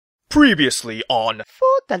Previously on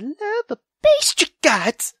For the love of pastry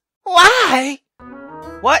gods, why?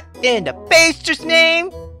 What in the pastry's name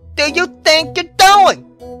do you think you're doing?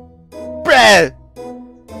 Bruh!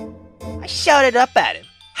 I shouted up at him.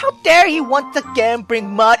 How dare he once again bring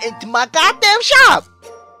mud into my goddamn shop?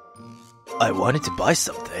 I wanted to buy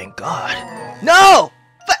something, God. No!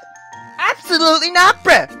 But absolutely not,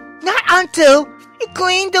 bruh! Not until you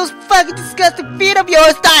clean those fucking disgusting feet of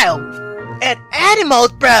yours down! And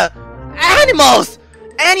animals, bruh! Animals!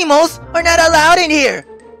 Animals are not allowed in here!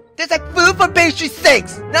 There's like food for pastry's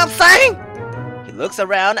sakes! You know what I'm saying? He looks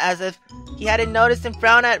around as if he hadn't noticed and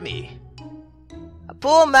frowned at me. A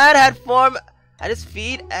pool of mud had formed at his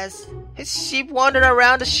feet as his sheep wandered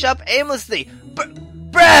around the shop aimlessly.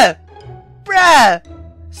 Bruh! Bruh!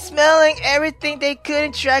 Smelling everything they could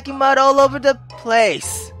and tracking mud all over the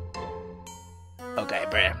place. Okay,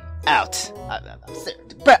 bruh. Out. I'm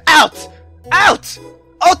serious. Bruh, out! Out!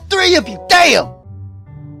 All three of you, damn!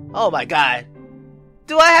 Oh my god.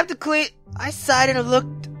 Do I have to clean? I sighed and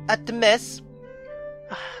looked at the mess.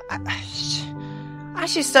 I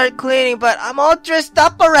should start cleaning, but I'm all dressed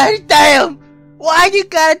up already, damn! Why you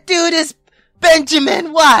gotta do this,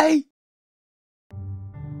 Benjamin? Why?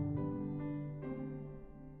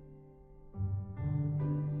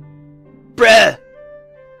 Bruh!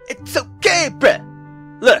 It's okay,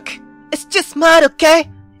 bruh! Look, it's just mud, okay?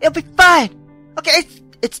 It'll be fine. Okay,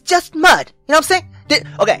 it's just mud. You know what I'm saying?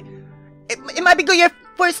 Okay, it might be good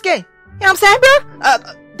for your skin. You know what I'm saying,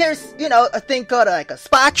 bro? There's, a thing called like a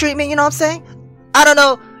spa treatment, you know what I'm saying? I don't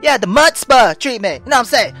know, yeah, the mud spa treatment, you know what I'm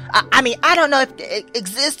saying? I mean, I don't know if it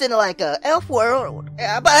exists in like a elf world,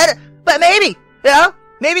 but maybe,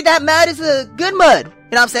 maybe that mud is a good mud, you know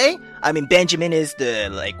what I'm saying? I mean, Benjamin is the,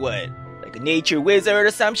 like a nature wizard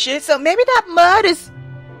or some shit, so maybe that mud is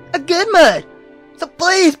a good mud. So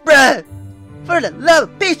please, bruh, for the love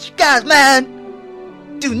of pastry guys,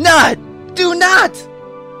 man, do not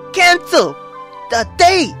cancel the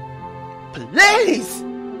date, please.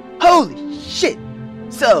 Holy shit.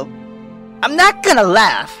 So, I'm not gonna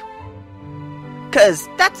laugh, cause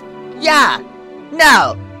that's,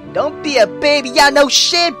 no, don't be a baby, no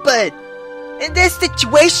shit, but in this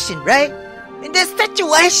situation, right? In this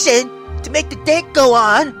situation, to make the date go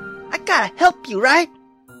on, I gotta help you, right?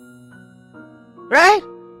 Right?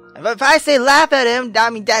 If I say laugh at him, I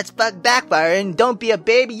mean that's backfiring. Don't be a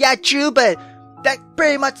baby, true, but that's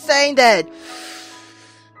pretty much saying that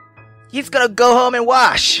he's gonna go home and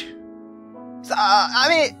wash. So, I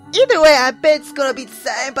mean, either way, I bet it's gonna be the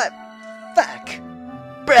same, but fuck.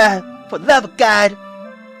 Bruh, for the love of God,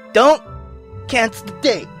 don't cancel the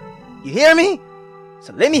date. You hear me?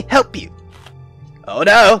 So let me help you. Oh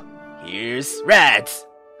no, here's Rads.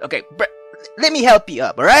 Okay, bruh, let me help you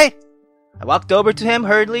up, alright? I walked over to him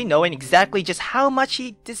hurriedly, knowing exactly just how much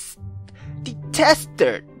he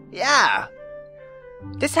detested. Yeah.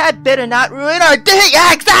 This had better not ruin our date.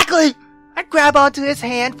 Yeah, exactly. I grabbed onto his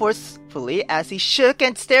hand forcefully as he shook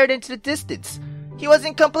and stared into the distance. He was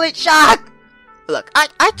in complete shock. Look,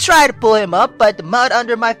 I tried to pull him up, but the mud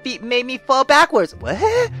under my feet made me fall backwards.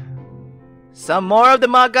 What? Some more of the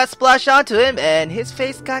mud got splashed onto him, and his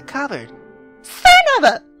face got covered. Son of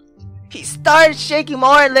a... He started shaking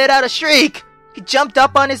more and let out a shriek. He jumped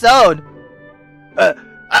up on his own. I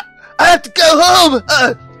have to go home.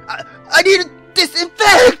 I need to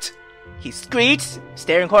disinfect. He screeched,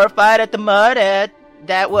 staring horrified at the mud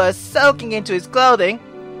that was soaking into his clothing.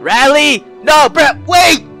 Radley! No, Brett,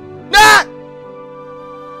 wait! Nah!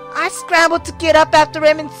 I scrambled to get up after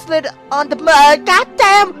him and slid on the mud.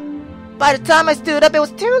 Goddamn! By the time I stood up, it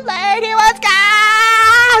was too late. He was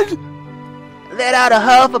gone! Let out a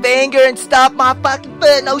huff of anger and stomped my fucking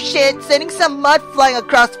foot, no shit, sending some mud flying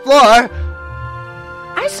across the floor.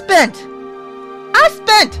 I spent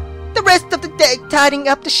the rest of the day tidying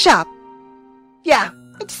up the shop. Yeah,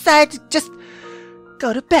 I decided to just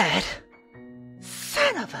go to bed.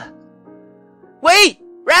 Son of a... Wait,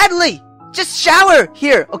 Radley, just shower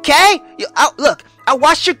here, okay? Look, I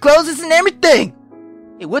washed your clothes and everything.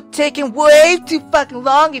 It would take him way too fucking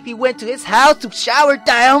long if he went to his house to shower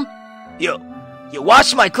down. You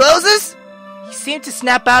washed my clothes? He seemed to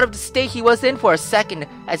snap out of the state he was in for a second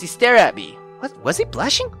as he stared at me. Was he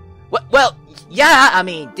blushing? Well, yeah, I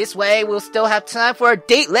mean, this way we'll still have time for a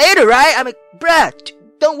date later, right? I mean, bruh,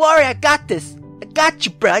 don't worry, I got this. I got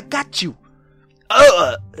you, bruh, I got you.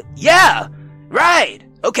 Oh, yeah, right.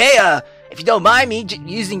 Okay, if you don't mind me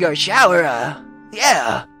using your shower,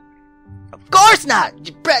 yeah. Of course not,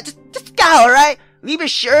 bruh, just go, alright? Leave your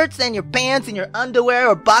shirts and your pants and your underwear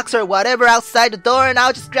or boxer or whatever outside the door and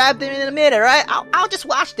I'll just grab them in a minute, right? I'll just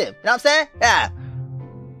wash them. You know what I'm saying? Yeah.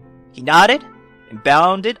 He nodded and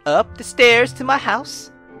bounded up the stairs to my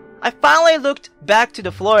house. I finally looked back to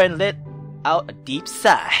the floor and let out a deep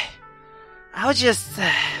sigh. I'll just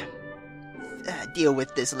deal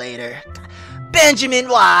with this later. Benjamin,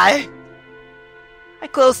 why? I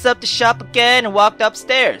closed up the shop again and walked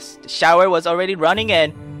upstairs. The shower was already running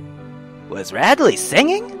and... Was Radley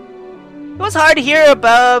singing? It was hard to hear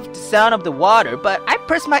above the sound of the water, but I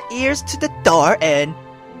pursed my ears to the door and...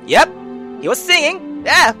 Yep, he was singing,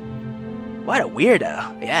 yeah. What a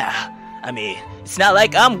weirdo, yeah. I mean, it's not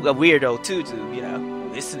like I'm a weirdo too,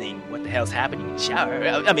 listening what the hell's happening in the shower.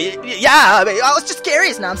 I mean, I was just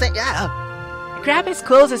curious, now I'm saying, yeah. I grabbed his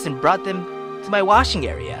clothes and brought them to my washing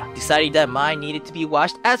area, deciding that mine needed to be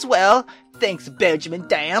washed as well. Thanks, Benjamin,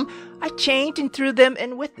 damn. I changed and threw them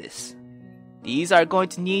in with this. These are going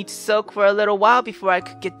to need to soak for a little while before I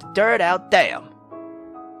could get the dirt out, damn.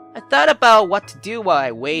 I thought about what to do while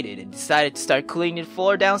I waited and decided to start cleaning the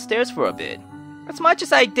floor downstairs for a bit. As much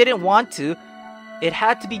as I didn't want to, it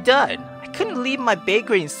had to be done. I couldn't leave my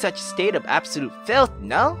bakery in such a state of absolute filth,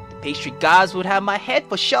 no? The pastry gods would have my head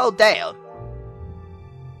for show down.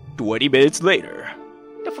 20 minutes later.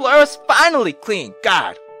 The floor was finally clean,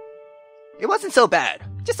 God. It wasn't so bad.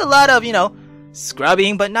 Just a lot of,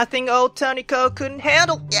 scrubbing, but nothing old Tonico couldn't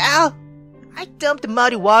handle, yeah. I dumped the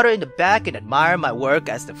muddy water in the back and admired my work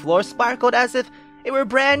as the floor sparkled as if it were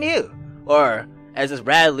brand new. Or as if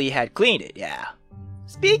Radley had cleaned it, yeah.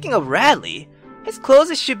 Speaking of Radley, his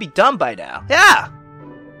clothes should be done by now, yeah.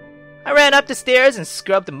 I ran up the stairs and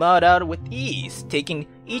scrubbed the mud out with ease, taking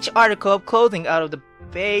each article of clothing out of the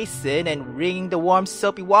basin and wringing the warm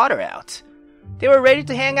soapy water out. They were ready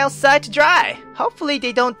to hang outside to dry. Hopefully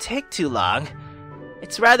they don't take too long.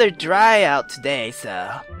 It's rather dry out today, so,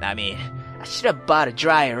 I should have bought a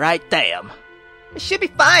dryer, right? Damn. It should be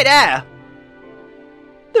fine,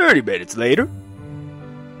 30 minutes later.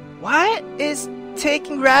 What is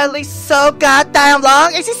taking Radley so goddamn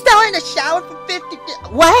long? Is he still in the shower for 50...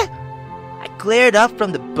 What? I glared up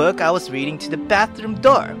from the book I was reading to the bathroom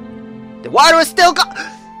door. The water was still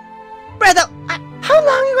Brother, how long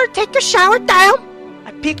are you gonna take your shower, damn?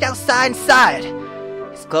 I peeked outside and sighed.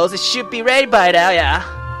 His clothes should be ready by now, yeah.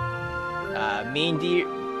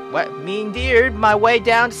 Meandered my way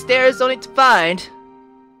down the stairs only to find...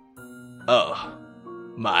 Oh,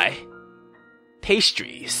 my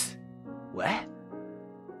pastries. What?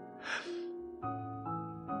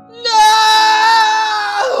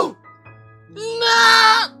 No!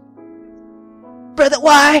 No! Brother,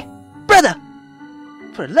 why? Brother!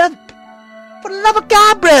 For the love of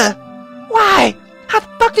God, bruh! Why? How the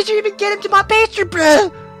fuck did you even get into my pastry,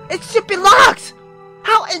 bruh? It should be locked!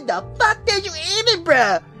 How in the fuck did you even,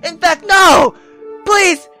 bruh? In fact, no!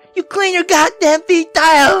 Please, you clean your goddamn feet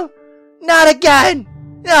down! Not again!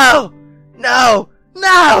 No! No!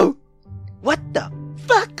 No! What the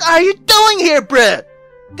fuck are you doing here, bruh?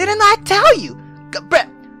 Didn't I tell you? Bruh,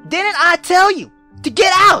 didn't I tell you to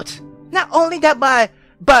get out? Not only that my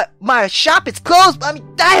shop is closed,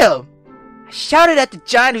 damn! I shouted at the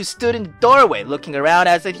giant who stood in the doorway, looking around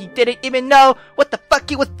as if he didn't even know what the fuck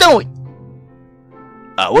he was doing.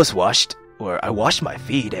 I washed my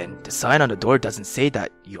feet, and the sign on the door doesn't say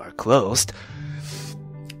that you are closed.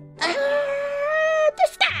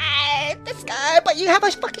 This guy, but you have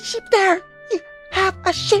a fucking sheep there. You have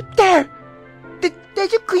a sheep there.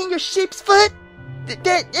 Did you clean your sheep's foot?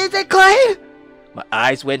 Is it clean? My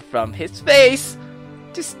eyes went from his face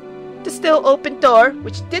to the still open door,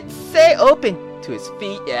 which did say open, to his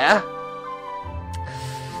feet, yeah.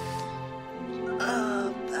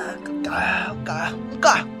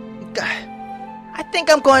 God. I think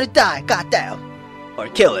I'm going to die, goddamn. Or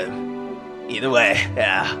kill him. Either way,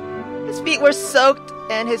 yeah. His feet were soaked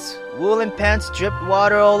and his woolen pants dripped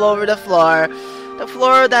water all over the floor. The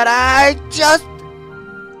floor that I just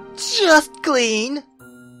cleaned.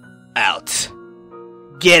 Out.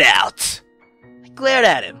 Get out. I glared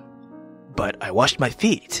at him. But I washed my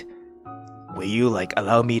feet. Will you,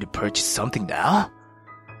 allow me to purchase something now?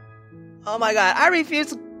 Oh my god, I refused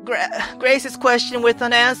to grace his question with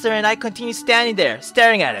an answer, and I continued standing there,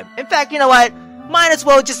 staring at him. In fact, you know what? Might as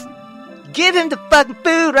well just give him the fucking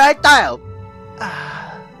food right now.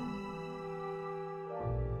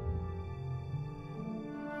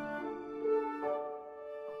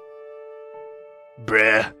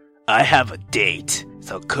 Bruh, I have a date,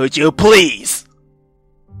 so could you please?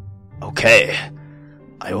 Okay,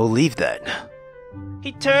 I will leave then.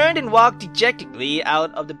 He turned and walked dejectedly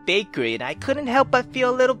out of the bakery, and I couldn't help but feel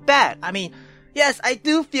a little bad. Yes, I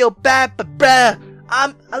do feel bad, but bruh,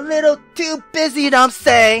 I'm a little too busy, you know what I'm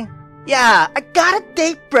saying? Yeah, I got a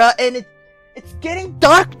date, bruh, and it's getting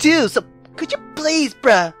dark too, so could you please,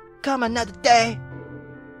 bruh, come another day?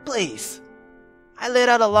 please. I let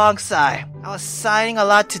out a long sigh. I was sighing a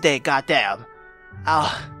lot today, goddamn.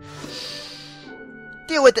 I'll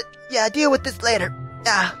deal with it. Yeah, deal with this later.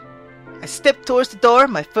 I stepped towards the door,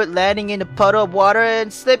 my foot landing in a puddle of water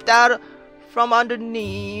and slipped out from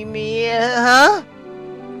underneath me.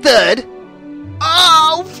 Thud.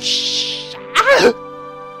 Oh,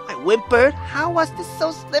 I whimpered. How was this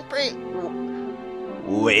so slippery?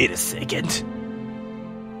 Wait a second.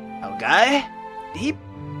 Okay? He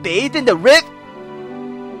bathed in the rip?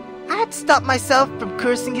 I had stopped myself from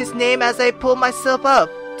cursing his name as I pulled myself up,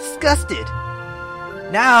 disgusted.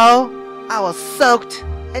 Now, I was soaked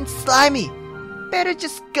and slimy. Better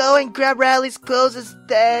just go and grab Radley's clothes and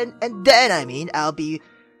then it'll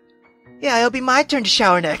be my turn to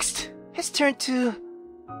shower next. His turn to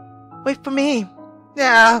wait for me.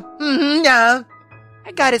 Yeah.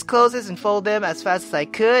 I got his clothes and folded them as fast as I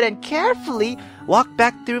could and carefully walked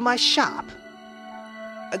back through my shop.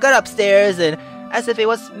 I got upstairs and as if it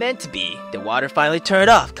was meant to be, the water finally turned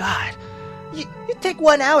off. God, you take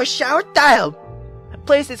 1 hour shower? Damn! I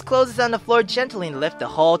placed his clothes on the floor gently and left the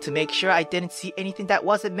hall to make sure I didn't see anything that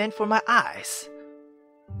wasn't meant for my eyes.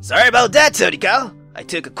 Sorry about that, Todiko. I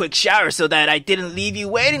took a quick shower so that I didn't leave you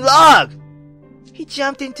waiting long. He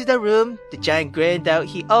jumped into the room. The giant grin that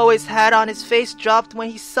he always had on his face dropped when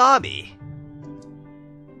he saw me.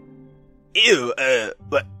 Ew,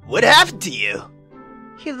 what happened to you?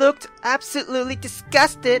 He looked absolutely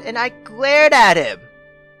disgusted and I glared at him.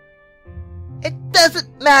 It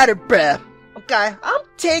doesn't matter, bruh. Okay, I'm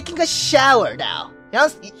taking a shower now.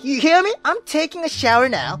 You hear me? I'm taking a shower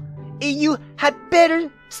now. And you had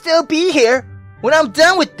better still be here when I'm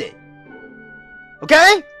done with it.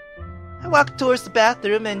 Okay? I walked towards the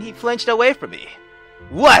bathroom and he flinched away from me.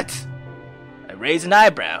 What? I raised an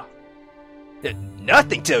eyebrow.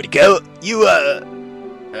 Nothing, Todiko. You, I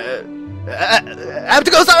have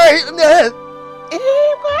to go, sorry!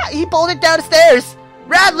 He bolted down the stairs!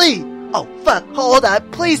 Radley! Oh, fuck, hold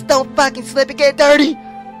on. Please don't fucking slip and get dirty!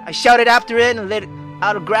 I shouted after it and let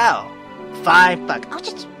out a growl. Fine, fuck.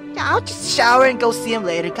 I'll just shower and go see him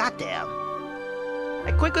later, goddamn.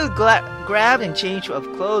 I quickly grabbed and changed of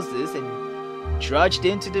clothes and trudged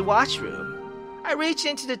into the washroom. I reached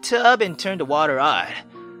into the tub and turned the water on,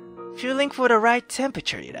 feeling for the right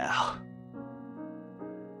temperature,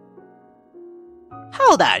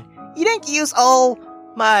 Hold on, you didn't use all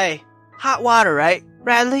my hot water, right,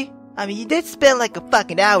 Radley? I mean, you did spend like a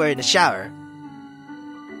fucking hour in the shower.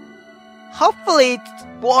 Hopefully it's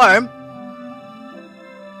warm.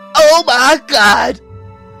 Oh my god!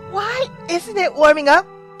 Why isn't it warming up?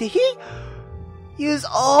 Did he use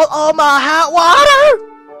all my hot water?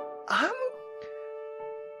 I'm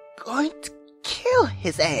going to kill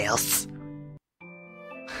his ass.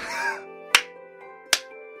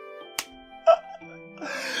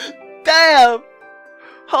 Damn!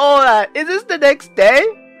 Hold on, is this the next day?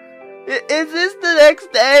 Is this the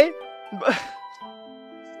next day?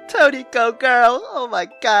 Todiko girl, oh my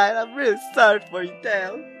god, I'm really sorry for you,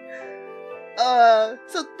 damn.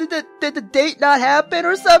 So did the date not happen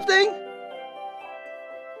or something?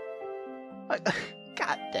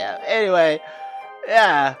 God damn, anyway,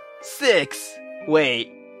 yeah, 6,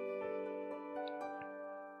 wait.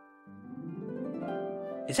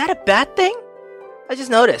 Is that a bad thing? I just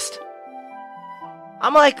noticed.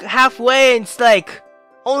 I'm like halfway and it's like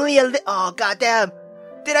only a oh goddamn.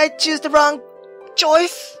 Did I choose the wrong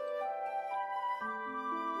choice?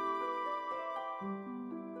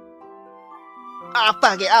 Ah,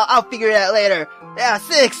 fuck it. I'll figure it out later. Yeah,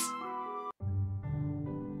 6.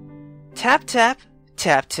 Tap, tap,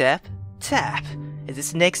 tap, tap, tap. Is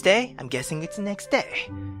this the next day? I'm guessing it's the next day.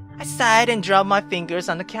 I sighed and dropped my fingers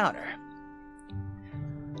on the counter.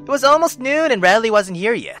 It was almost noon and Radley wasn't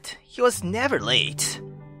here yet. He was never late.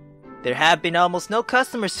 There had been almost no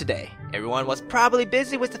customers today. Everyone was probably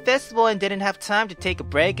busy with the festival and didn't have time to take a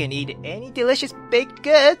break and eat any delicious baked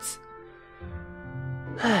goods.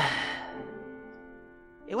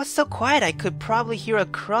 It was so quiet I could probably hear a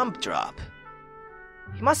crumb drop.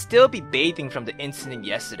 He must still be bathing from the incident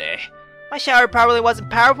yesterday. My shower probably wasn't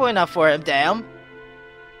powerful enough for him, damn.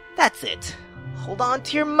 That's it. Hold on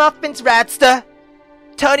to your muffins, Radsta.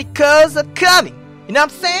 Todiko's are coming. You know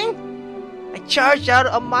what I'm saying? I charged out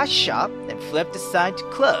of my shop and flipped the sign to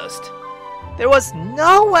closed. There was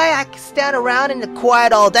no way I could stand around in the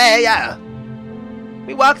quiet all day, yeah.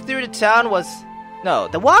 The walk through the town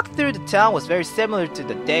was very similar to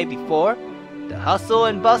the day before. The hustle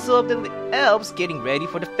and bustle of the elves getting ready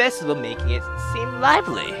for the festival making it seem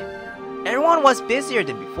lively. Everyone was busier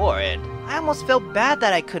than before and I almost felt bad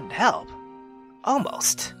that I couldn't help.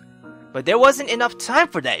 Almost. But there wasn't enough time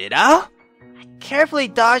for that, you know? I carefully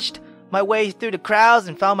dodged my way through the crowds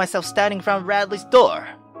and found myself standing in front of Radley's door.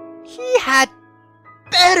 He had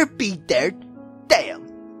better be there.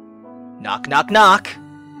 Damn. Knock, knock, knock.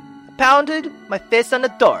 I pounded my fist on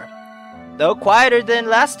the door. Though quieter than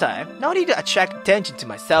last time, no need to attract attention to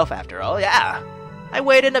myself after all, yeah. I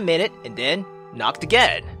waited a minute and then knocked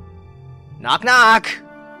again. Knock, knock.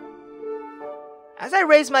 As I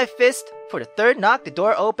raised my fist for the third knock, the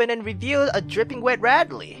door opened and revealed a dripping wet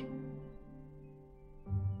Radley.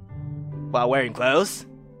 While wearing clothes?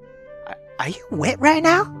 Are you wet right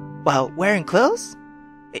now? While wearing clothes?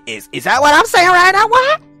 Is that what I'm saying right now?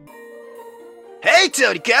 What? Hey,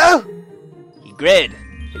 Tonico! He grinned,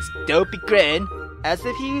 his dopey grin, as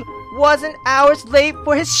if he wasn't hours late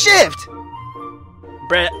for his shift.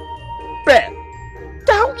 Bruh.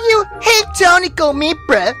 Don't you hate Tonico me,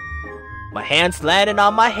 bruh? My hands landed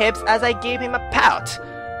on my hips as I gave him a pout.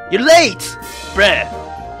 You're late! Bruh.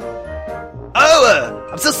 Oh,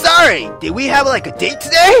 I'm so sorry. Did we have like a date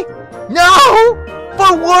today? No!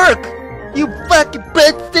 For work! You fucking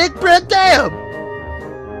breadstick, bruh, damn!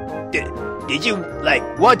 Did you, like,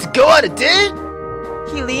 want to go on a date?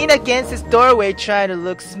 He leaned against his doorway trying to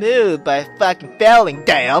look smooth by fucking failing,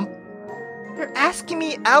 damn! You're asking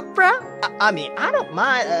me out, bruh? I mean, I don't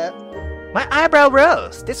mind, My eyebrow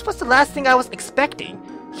rose. This was the last thing I was expecting.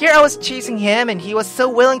 Here I was chasing him and he was so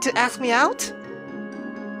willing to ask me out?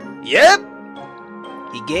 Yep.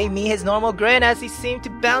 He gave me his normal grin as he seemed to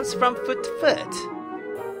bounce from foot to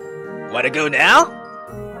foot. Wanna go now?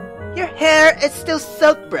 Your hair is still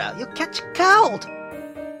soaked, bro. You'll catch a cold.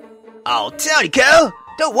 Oh, Tonico,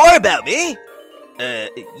 don't worry about me.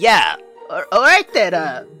 Yeah. Alright then,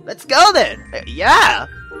 let's go then. Yeah.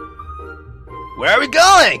 Where are we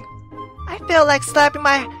going? I feel like slapping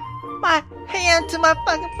my hand to my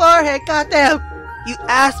fucking forehead, goddamn. You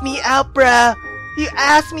asked me out, bruh. You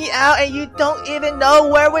asked me out and you don't even know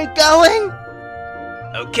where we're going?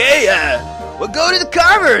 Okay, we'll go to the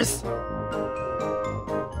Carvers.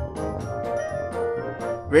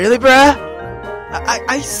 Really, bruh?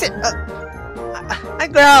 I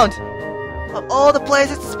ground. Of all the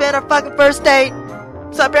places to spend our fucking first date.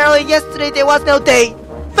 So apparently yesterday there was no date.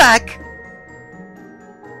 Fuck.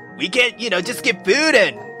 We can, just get food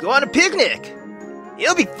and go on a picnic.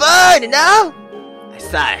 It'll be fun, I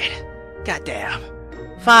sighed. Goddamn.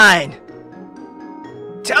 Fine.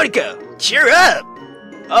 Tonico, cheer up.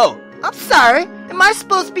 Oh, I'm sorry. Am I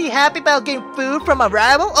supposed to be happy about getting food from a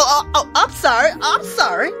rival? Oh, I'm sorry.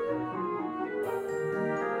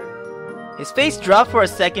 His face dropped for a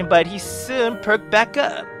second, but he soon perked back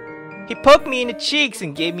up. He poked me in the cheeks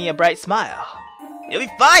and gave me a bright smile. You'll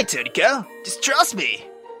be fine, Tonico. Just trust me.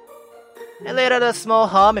 I let out a small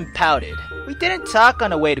hum and pouted. We didn't talk on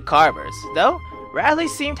the way to Carver's, though Radley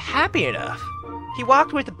seemed happy enough. He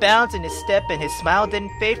walked with a bounce in his step and his smile didn't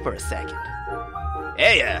fade for a second.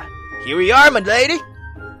 Hey, here we are, my lady.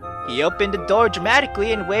 He opened the door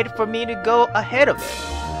dramatically and waited for me to go ahead of him.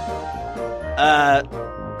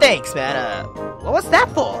 Thanks, man. What was that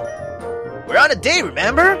for? We're on a date,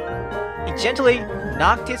 remember? He gently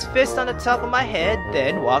knocked his fist on the top of my head,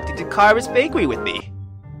 then walked into Carver's bakery with me.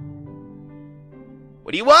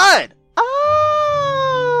 What do you want?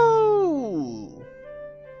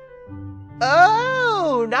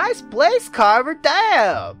 Oh, nice place, Carver.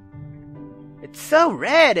 Damn. It's so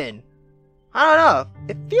red and I don't know.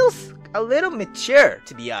 It feels a little mature,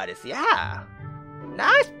 to be honest. Yeah.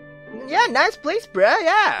 Nice place, bruh.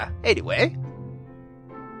 Yeah. Anyway.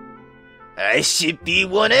 I should be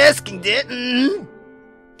one asking that. The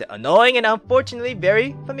annoying and unfortunately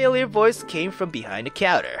very familiar voice came from behind the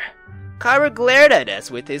counter. Carver glared at us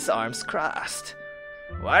with his arms crossed.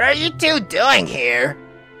 What are you two doing here?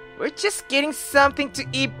 We're just getting something to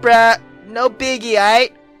eat, bruh. No biggie,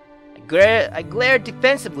 aight? I glared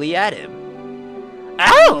defensively at him.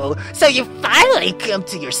 Oh, so you finally come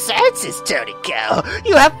to your senses, Tonico.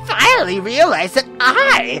 You have finally realized that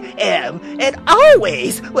I am and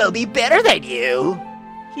always will be better than you.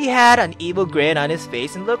 He had an evil grin on his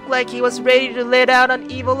face and looked like he was ready to let out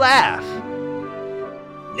an evil laugh.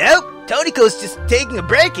 Nope, Tonico's just taking a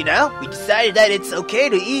break, We decided that it's okay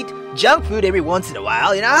to eat junk food every once in a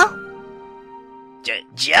while,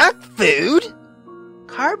 Junk food?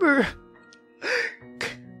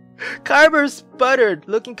 Carver sputtered,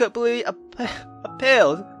 looking completely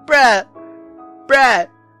appalled. Brad,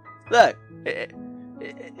 look,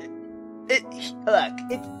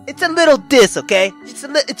 it's a little diss, okay?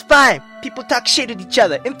 It's fine. People talk shit at each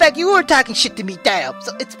other. In fact, you were talking shit to me, damn.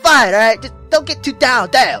 So it's fine, alright? Just don't get too down,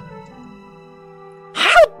 damn.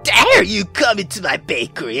 How dare you come into my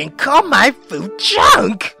bakery and call my food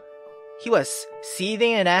junk? He was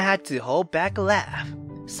seething, and I had to hold back a laugh.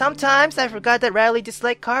 Sometimes I forgot that Radley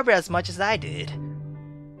disliked Carver as much as I did.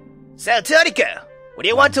 So, Toniko, what do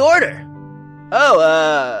you want to order? Oh,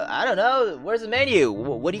 I don't know. Where's the menu?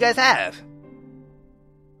 What do you guys have?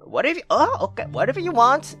 Okay. Whatever you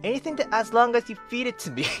want. Anything as long as you feed it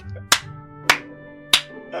to me.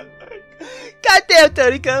 Goddamn,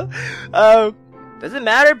 Toniko. Doesn't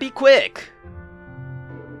matter. Be quick.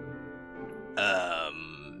 I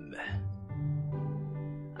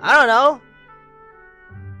don't know.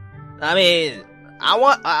 I mean,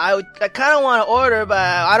 I kind of want to order, but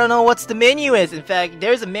I don't know what's the menu is. In fact,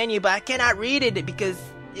 there's a menu, but I cannot read it because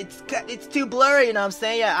it's too blurry, you know what I'm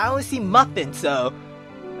saying? Yeah, I only see muffins, so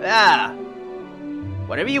yeah.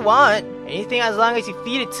 Whatever you want, anything as long as you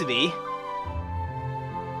feed it to me.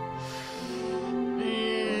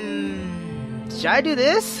 Should I do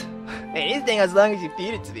this? Anything as long as you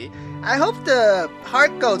feed it to me. I hope the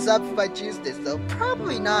heart goes up if I choose this, though.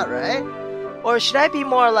 Probably not, right? Or should I be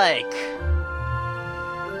more like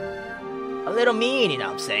a little mean, you know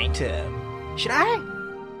what I'm saying, to him? Should I?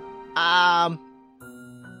 I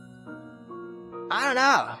don't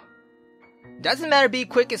know. Doesn't matter, be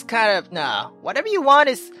quick is kind of, no. Whatever you want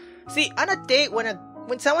is, see, on a date, when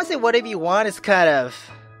someone say whatever you want is kind of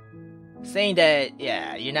saying that,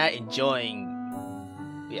 yeah, you're not enjoying,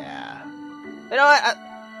 yeah. You know what,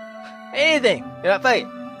 anything, you know, fuck it.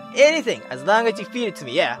 Anything, as long as you feed it to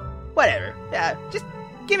me, yeah. Whatever, yeah, just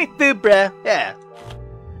give me food, bruh, yeah.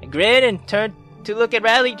 I grinned and turned to look at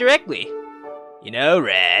Radley directly. You know,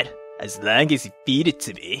 Rad, as long as you feed it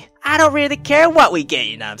to me, I don't really care what we get,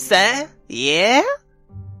 you know what I'm saying? Yeah?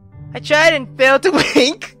 I tried and failed to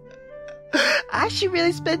wink. I should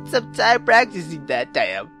really spend some time practicing that,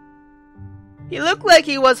 damn. He looked like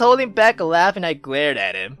he was holding back a laugh and I glared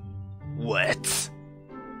at him. What?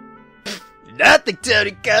 Nothing,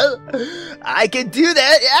 Toniko. I can do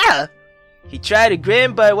that, yeah. He tried to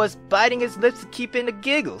grin but was biting his lips to keep in the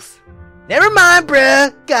giggles. Never mind,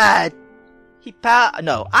 bruh. God.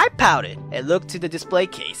 I pouted and looked to the display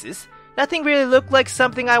cases. Nothing really looked like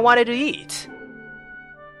something I wanted to eat.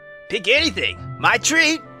 Pick anything. My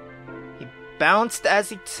treat. He bounced as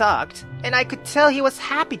he talked, and I could tell he was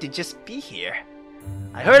happy to just be here.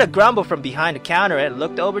 I heard a grumble from behind the counter and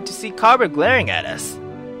looked over to see Carver glaring at us.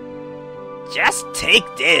 Just take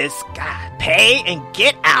this. God, pay and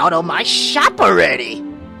get out of my shop already.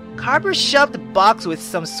 Carver shoved a box with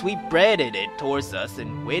some sweet bread in it towards us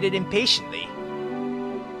and waited impatiently.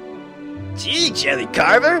 Gee, Jelly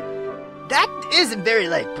Carver. That isn't very,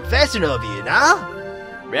 professional of you, nah?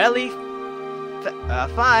 Radley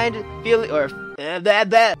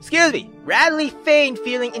Radley feigned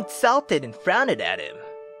feeling insulted and frowned at him.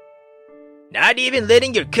 Not even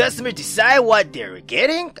letting your customer decide what they're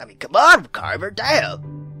getting? I mean, come on, Carver, damn.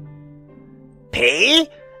 Pay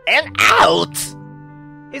and out!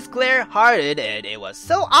 His glare hardened and it was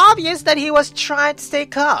so obvious that he was trying to stay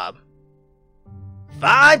calm.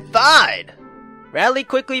 Fine. Radley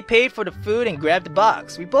quickly paid for the food and grabbed the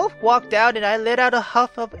box. We both walked out and I let out a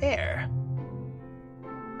huff of air.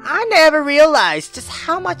 I never realized just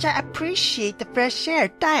how much I appreciate the fresh air,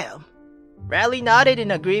 damn. Radley nodded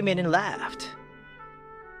in agreement and laughed.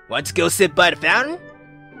 Want to go sit by the fountain?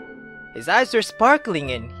 His eyes were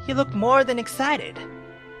sparkling and he looked more than excited.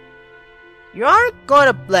 You aren't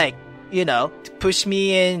gonna, to push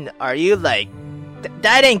me in, are you?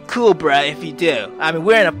 That ain't cool, bruh, if you do. I mean,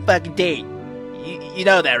 we're on a fucking date. You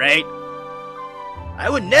know that, right? I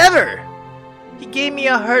would never! He gave me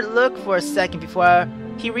a hurt look for a second before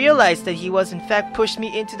he realized that he was in fact pushed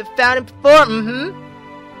me into the fountain before,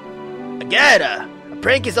 Again, a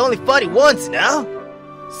prank is only funny once, now.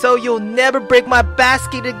 So you'll never break my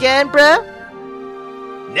basket again, bruh?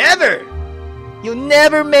 Never! You'll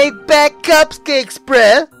never make bad cupcakes,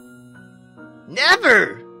 bruh?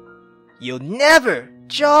 Never! You'll never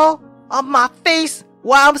jaw on my face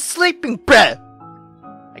while I'm sleeping, bruh?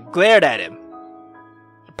 I glared at him.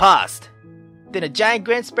 He paused. Then a giant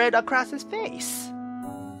grin spread across his face.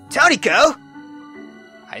 Toniko!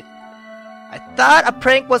 I thought a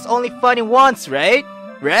prank was only funny once, right?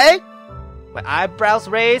 Right? My eyebrows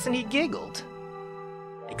raised and he giggled.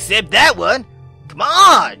 Except that one. Come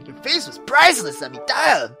on! Your face was priceless, I mean,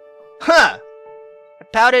 damn! Huh! I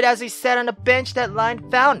pouted as he sat on a bench that lined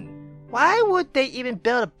the fountain. Why would they even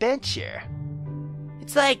build a bench here?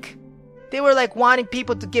 It's like they were wanting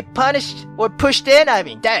people to get punished or pushed in, I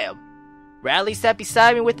mean, damn. Radley sat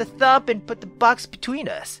beside me with a thump and put the box between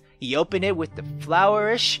us. He opened it with the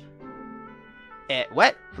flourish.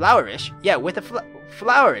 Flourish? Yeah, with a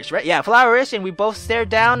flourish, right? Yeah, flourish, and we both stared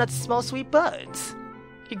down at the small sweet buds.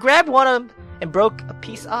 He grabbed one of them and broke a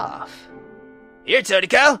piece off. Here,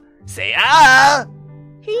 Tonico, say ah!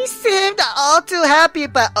 He seemed all too happy,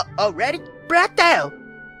 but already, bruh, though.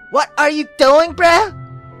 What are you doing, bruh?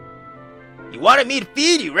 You wanted me to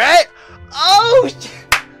feed you, right? Oh,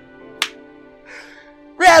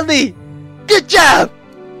 Radley, good job!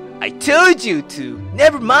 I told you to.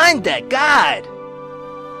 Never mind that, God.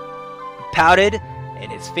 He pouted,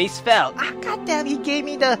 and his face fell. Ah, goddamn, he gave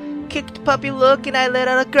me the kicked puppy look, and I let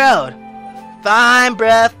out a groan. Fine,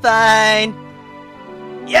 bruh, fine.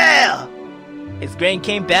 Yeah! His grin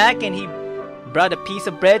came back, and he brought a piece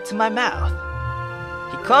of bread to my mouth.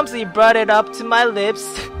 He clumsily brought it up to my lips,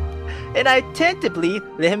 and I tentatively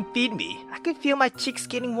let him feed me. I could feel my cheeks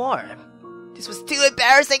getting warm. This was too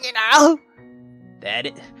embarrassing, you know?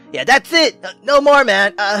 Yeah, that's it. No more,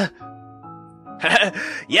 man.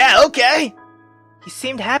 Yeah, okay. He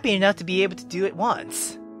seemed happy enough to be able to do it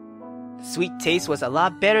once. The sweet taste was a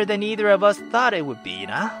lot better than either of us thought it would be, you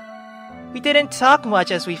know? We didn't talk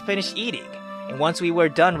much as we finished eating, and once we were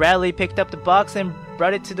done, Radley picked up the box and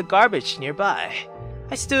brought it to the garbage nearby.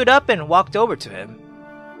 I stood up and walked over to him.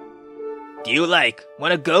 Do you,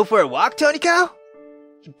 want to go for a walk, Tonico?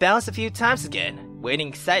 He bounced a few times again, waiting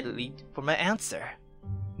excitedly for my answer.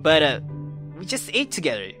 But, we just ate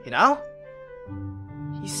together, you know?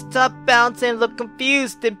 He stopped bouncing and looked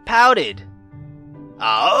confused and pouted.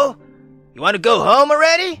 Oh? You want to go home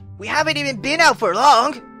already? We haven't even been out for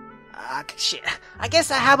long. Shit. I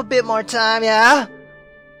guess I have a bit more time, yeah?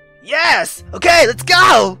 Yes! Okay, let's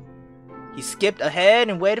go! He skipped ahead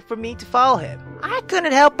and waited for me to follow him. I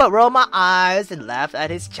couldn't help but roll my eyes and laugh at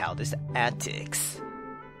his childish antics.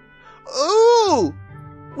 Ooh!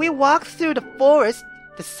 We walked through the forest.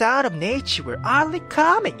 The sound of nature were oddly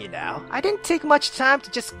calming, you know. I didn't take much time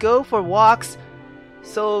to just go for walks,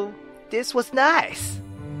 so this was nice.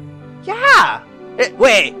 Yeah!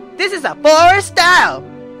 Wait, this is a forest style!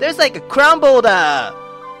 There's like a crumbled,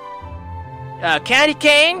 candy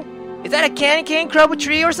cane? Is that a candy cane crumbled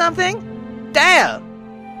tree or something? Damn!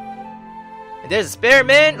 And there's a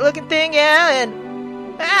spearmint looking thing, yeah,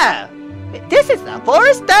 and... Ah! This is a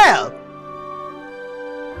forest style!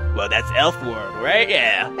 Well, that's Elf World, right?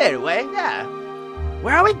 Yeah. Anyway, yeah.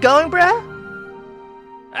 Where are we going, bruh?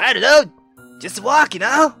 I don't know. Just a walk, you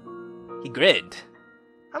know? He grinned.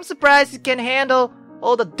 I'm surprised he can handle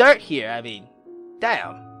all the dirt here. I mean,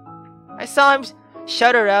 damn. I saw him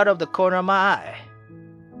shudder out of the corner of my eye.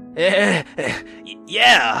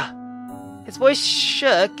 Yeah. His voice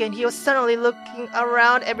shook, and he was suddenly looking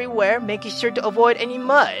around everywhere, making sure to avoid any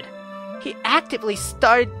mud. He actively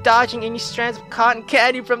started dodging any strands of cotton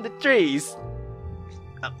candy from the trees.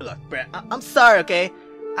 Look, bruh, I'm sorry, okay?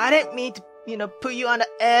 I didn't mean to, put you on the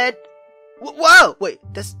edge. Whoa! Wait,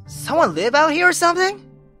 does someone live out here or something?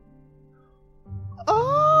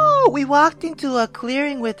 Oh, we walked into a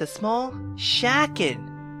clearing with a small shack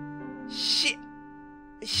and... Sheep.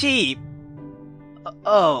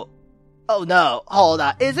 Oh no, hold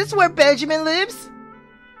on. Is this where Benjamin lives?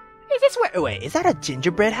 Wait, is that a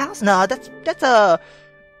gingerbread house? No, that's a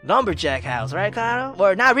lumberjack house, right, Kyle?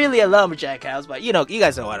 Or not really a lumberjack house, but you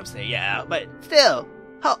guys know what I'm saying, yeah. But still,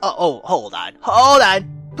 hold on,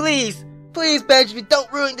 please, Benjamin, don't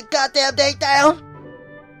ruin the goddamn date down.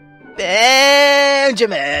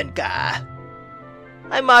 Benjamin, God.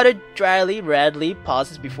 I muttered dryly. Radley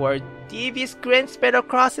pauses before a devious grin spread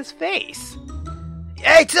across his face.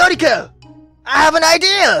 Hey, Tonico, I have an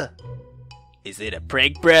idea. Is it a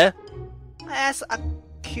prank, bruh? I asked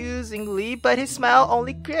accusingly, but his smile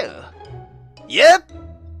only grew. Yep.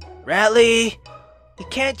 Radley, you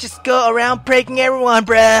can't just go around pranking everyone,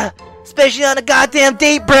 bruh. Especially on a goddamn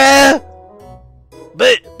date, bruh.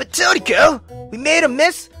 But Tonico, we made a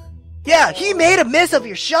miss. Yeah, he made a miss of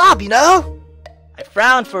your shop, you know? I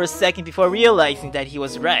frowned for a second before realizing that he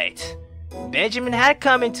was right. Benjamin had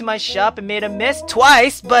come into my shop and made a miss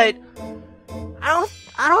twice, but I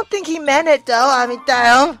don't think he meant it, though. I mean,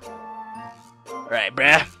 damn. Alright,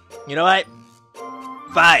 bruh. You know what?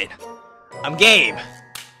 Fine. I'm game.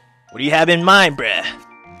 What do you have in mind, bruh?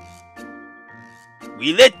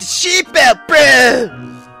 We let the sheep out, bruh!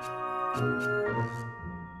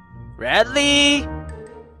 Radley?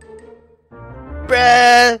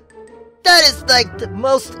 Bruh, that is like the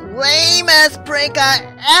most lame-ass prank I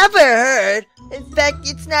ever heard. In fact,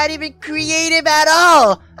 it's not even creative at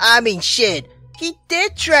all. I mean, shit. He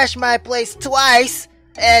did trash my place twice,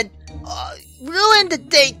 and ruined the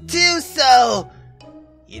date too, so...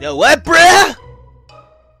 You know what, bruh?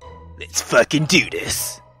 Let's fucking do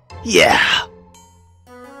this. Yeah.